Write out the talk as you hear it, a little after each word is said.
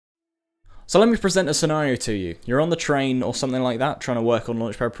So let me present a scenario to you. You're on the train or something like that, trying to work on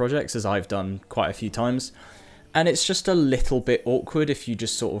Launchpad projects, as I've done quite a few times. And it's just a little bit awkward if you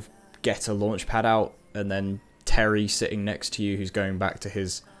just sort of get a Launchpad out and then Terry sitting next to you, who's going back to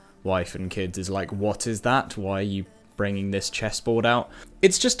his wife and kids, is like, what is that? Why are you bringing this chessboard out?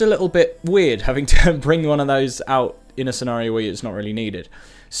 It's just a little bit weird having to bring one of those out in a scenario where it's not really needed.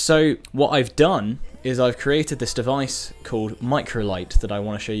 So what I've done is I've created this device called Microlight that I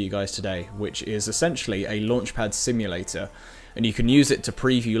want to show you guys today, which is essentially a Launchpad simulator. And you can use it to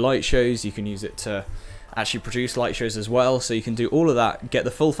preview light shows, you can use it to actually produce light shows as well, so you can do all of that, get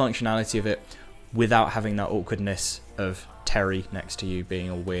the full functionality of it without having that awkwardness of Terry next to you being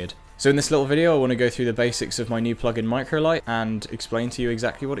all weird. So in this little video I want to go through the basics of my new plugin Microlight and explain to you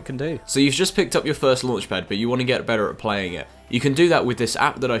exactly what it can do. So you've just picked up your first Launchpad but you want to get better at playing it. You can do that with this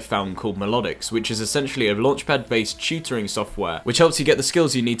app that I found called Melodics, which is essentially a Launchpad based tutoring software which helps you get the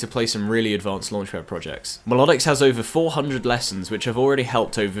skills you need to play some really advanced Launchpad projects. Melodics has over 400 lessons which have already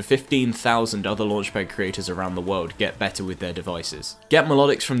helped over 15,000 other Launchpad creators around the world get better with their devices. Get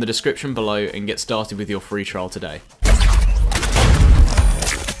Melodics from the description below and get started with your free trial today.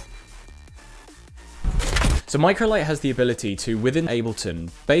 So Microlight has the ability to, within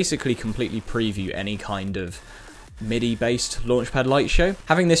Ableton, basically completely preview any kind of MIDI-based Launchpad light show.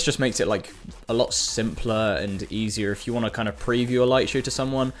 Having this just makes it like a lot simpler and easier if you want to kind of preview a light show to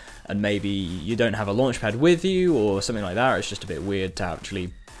someone and maybe you don't have a Launchpad with you or something like that, or it's just a bit weird to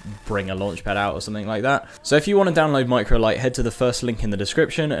actually bring a Launchpad out or something like that. So if you want to download Microlight, head to the first link in the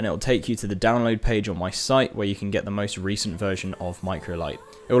description and it'll take you to the download page on my site where you can get the most recent version of Microlight.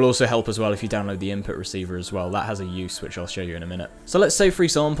 It will also help as well if you download the input receiver as well. That has a use which I'll show you in a minute. So let's say, for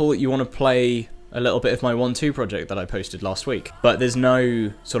example, you want to play a little bit of my 1-2 project that I posted last week, but there's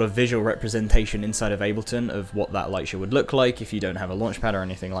no sort of visual representation inside of Ableton of what that light show would look like if you don't have a Launchpad or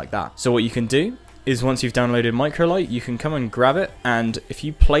anything like that. So what you can do is, once you've downloaded Microlight, you can come and grab it, and if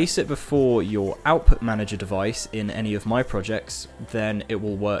you place it before your output manager device in any of my projects, then it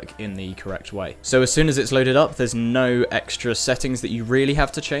will work in the correct way. So as soon as it's loaded up, there's no extra settings that you really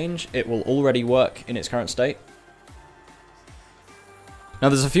have to change. It will already work in its current state. Now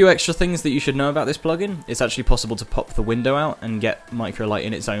there's a few extra things that you should know about this plugin. It's actually possible to pop the window out and get Microlight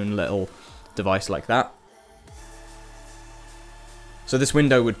in its own little device like that. So this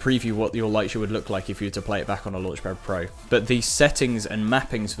window would preview what your light show would look like if you were to play it back on a Launchpad Pro. But the settings and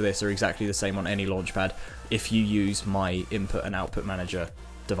mappings for this are exactly the same on any Launchpad if you use my input and output manager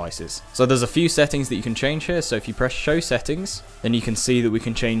devices. So there's a few settings that you can change here. So if you press show settings, then you can see that we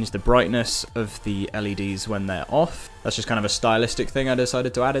can change the brightness of the LEDs when they're off. That's just kind of a stylistic thing I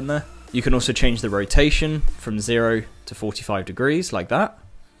decided to add in there. You can also change the rotation from 0 to 45 degrees like that.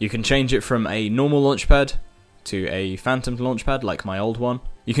 You can change it from a normal Launchpad to a phantom Launchpad like my old one.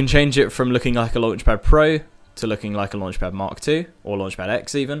 You can change it from looking like a Launchpad Pro to looking like a Launchpad Mark II or Launchpad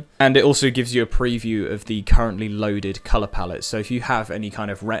X even. And it also gives you a preview of the currently loaded color palette. So if you have any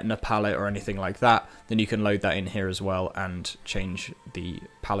kind of Retina palette or anything like that, then you can load that in here as well and change the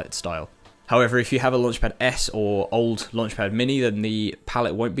palette style. However, if you have a Launchpad S or old Launchpad Mini, then the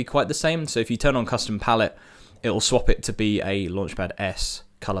palette won't be quite the same. So if you turn on custom palette, it'll swap it to be a Launchpad S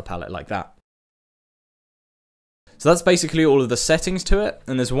color palette like that. So that's basically all of the settings to it,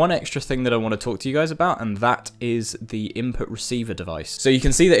 and there's one extra thing that I want to talk to you guys about, and that is the input receiver device. So you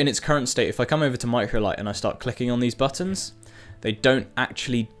can see that in its current state, if I come over to Microlight and I start clicking on these buttons, they don't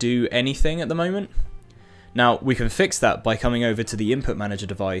actually do anything at the moment. Now, we can fix that by coming over to the input manager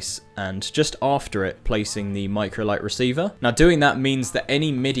device and just after it placing the Microlight receiver. Now, doing that means that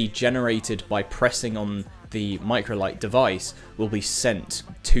any MIDI generated by pressing on the Microlight device will be sent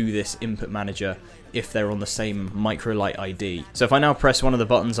to this input manager if they're on the same Microlight ID. So if I now press one of the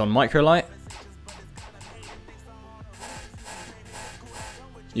buttons on Microlight,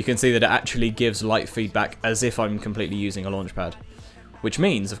 you can see that it actually gives light feedback as if I'm completely using a Launchpad. Which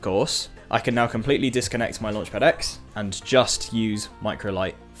means, of course, I can now completely disconnect my Launchpad X and just use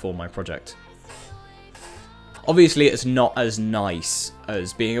Microlight for my project. Obviously, it's not as nice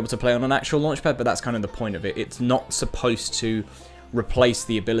as being able to play on an actual Launchpad, but that's kind of the point of it. It's not supposed to replace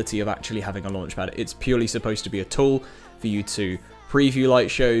the ability of actually having a Launchpad. It's purely supposed to be a tool for you to preview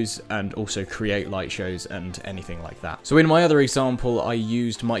light shows and also create light shows and anything like that. So in my other example, I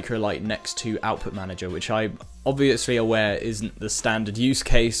used Microlight next to Output Manager, which I'm obviously aware isn't the standard use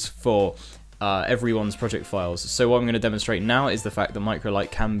case for everyone's project files. So what I'm going to demonstrate now is the fact that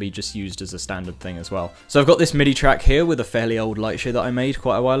Microlight can be just used as a standard thing as well. So I've got this MIDI track here with a fairly old light show that I made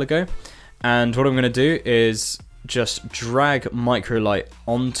quite a while ago, and what I'm going to do is just drag Microlight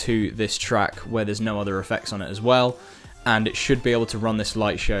onto this track where there's no other effects on it as well, and it should be able to run this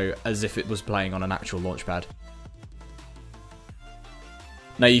light show as if it was playing on an actual Launchpad.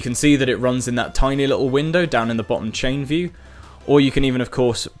 Now you can see that it runs in that tiny little window down in the bottom chain view, or you can even of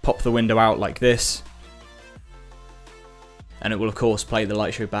course pop the window out like this, and it will of course play the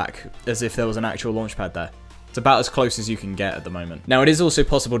light show back as if there was an actual Launchpad there. It's about as close as you can get at the moment. Now it is also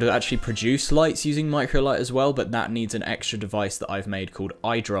possible to actually produce lights using Microlight as well, but that needs an extra device that I've made called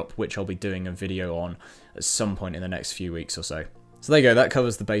iDrop, which I'll be doing a video on at some point in the next few weeks or so. So there you go, that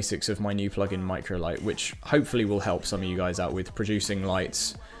covers the basics of my new plugin Microlight, which hopefully will help some of you guys out with producing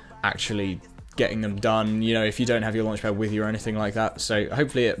lights, actually getting them done, you know, if you don't have your Launchpad with you or anything like that. So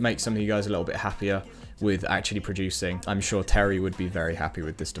hopefully it makes some of you guys a little bit happier with actually producing. I'm sure Terry would be very happy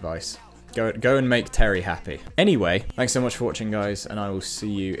with this device. Go and make Terry happy. Anyway, thanks so much for watching, guys, and I will see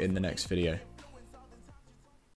you in the next video.